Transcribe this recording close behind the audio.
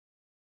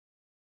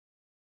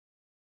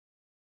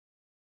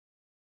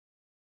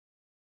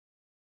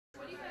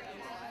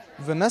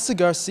Vanessa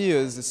Garcia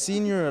is a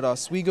senior at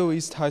Oswego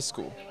East High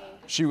School.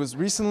 She was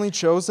recently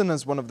chosen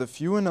as one of the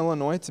few in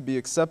Illinois to be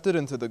accepted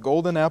into the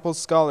Golden Apple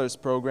Scholars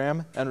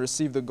Program and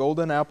receive the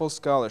Golden Apple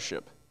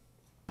Scholarship.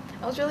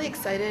 I was really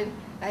excited.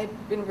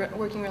 I'd been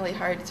working really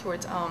hard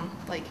towards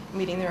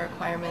meeting the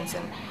requirements,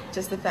 and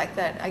just the fact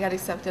that I got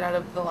accepted out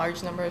of the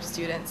large number of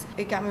students,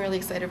 it got me really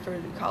excited for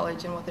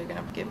college and what they're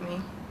going to give me.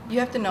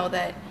 You have to know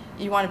that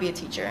you want to be a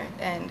teacher,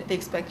 and they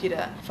expect you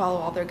to follow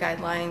all their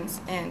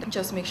guidelines and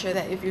just make sure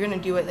that if you're going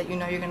to do it, that you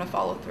know you're going to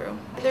follow through.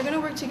 They're going to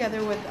work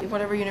together with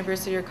whatever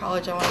university or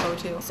college I want to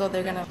go to, so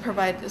they're going to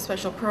provide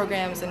special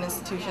programs and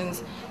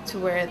institutions to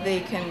where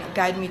they can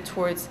guide me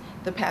towards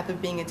the path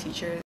of being a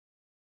teacher.